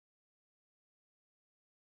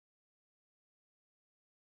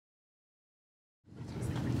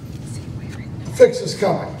fix is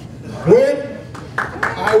coming. When?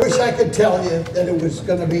 I wish I could tell you that it was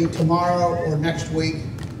going to be tomorrow or next week.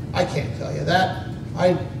 I can't tell you that.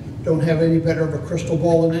 I don't have any better of a crystal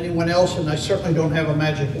ball than anyone else, and I certainly don't have a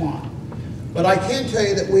magic wand. But I can tell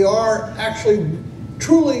you that we are actually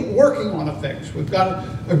truly working on a fix. We've got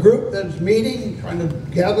a group that's meeting, trying to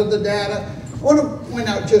gather the data. I want to point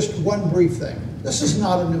out just one brief thing. This is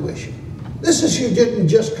not a new issue. This issue didn't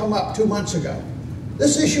just come up 2 months ago.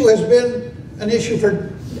 This issue has been an issue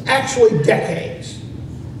for actually decades.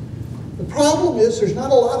 The problem is there's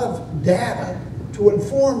not a lot of data to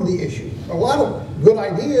inform the issue. A lot of good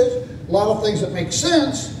ideas, a lot of things that make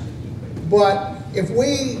sense, but if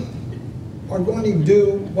we are going to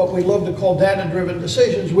do what we love to call data-driven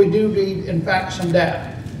decisions, we do need, in fact, some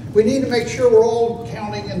data. We need to make sure we're all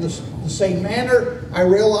counting in the same manner. I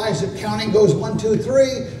realize that counting goes 1, 2,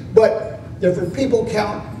 3, but different people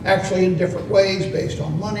count actually in different ways, based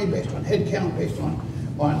on money, based on head count, based on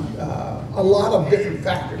a lot of different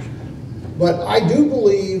factors. But I do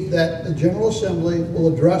believe that the General Assembly will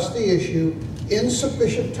address the issue in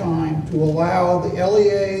sufficient time to allow the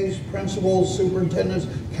LEAs, principals, superintendents,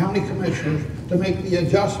 county commissioners to make the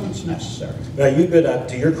adjustments necessary. Now you've been,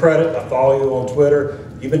 to your credit, I follow you on Twitter,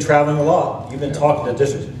 you've been traveling a lot, you've been talking to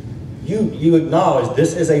districts. You acknowledge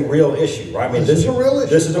this is a real issue, right? I mean, this is a real issue.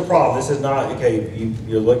 This is a problem. This is not, okay,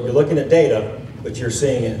 you're looking at data, but you're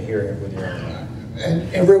seeing it here with your own eyes.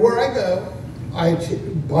 And everywhere I go,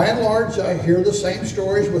 by and large, I hear the same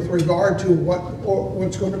stories with regard to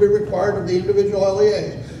what's going to be required of the individual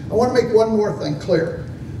LEAs. I want to make one more thing clear.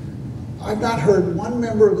 I've not heard one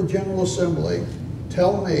member of the General Assembly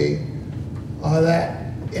tell me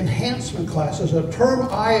that enhancement classes, a term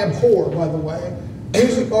I abhor, by the way,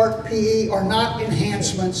 music, art, PE are not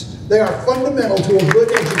enhancements. They are fundamental to a good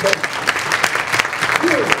education.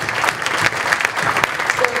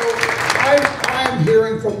 I'm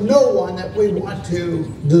hearing from no one that we want to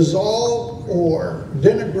dissolve or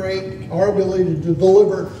denigrate our ability to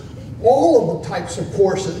deliver all of the types of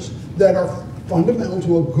courses that are fundamental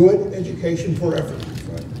to a good education for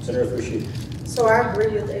everyone. Right. Senator Fushi. So I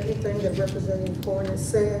agree with everything that Representative Horn has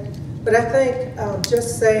said, but I think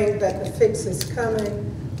just saying that the fix is coming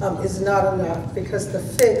is not enough, because the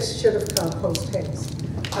fix should have come post haste.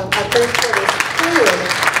 I think what is clear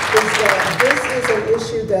is that this is an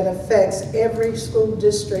issue that affects every school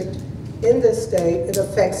district in this state. It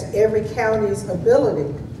affects every county's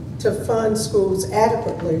ability to fund schools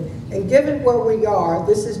adequately. And given where we are,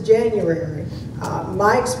 this is January.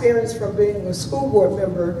 My experience from being a school board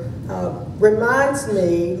member reminds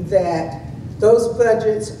me that those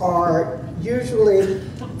budgets are usually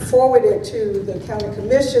forwarded to the county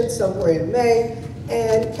commission somewhere in May,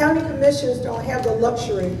 and county commissions don't have the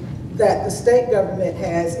luxury that the state government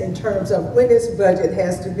has in terms of when its budget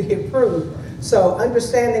has to be approved. So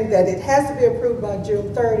understanding that it has to be approved by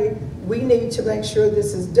June 30, we need to make sure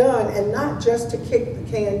this is done, and not just to kick the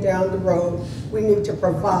can down the road. We need to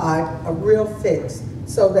provide a real fix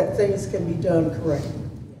so that things can be done correctly.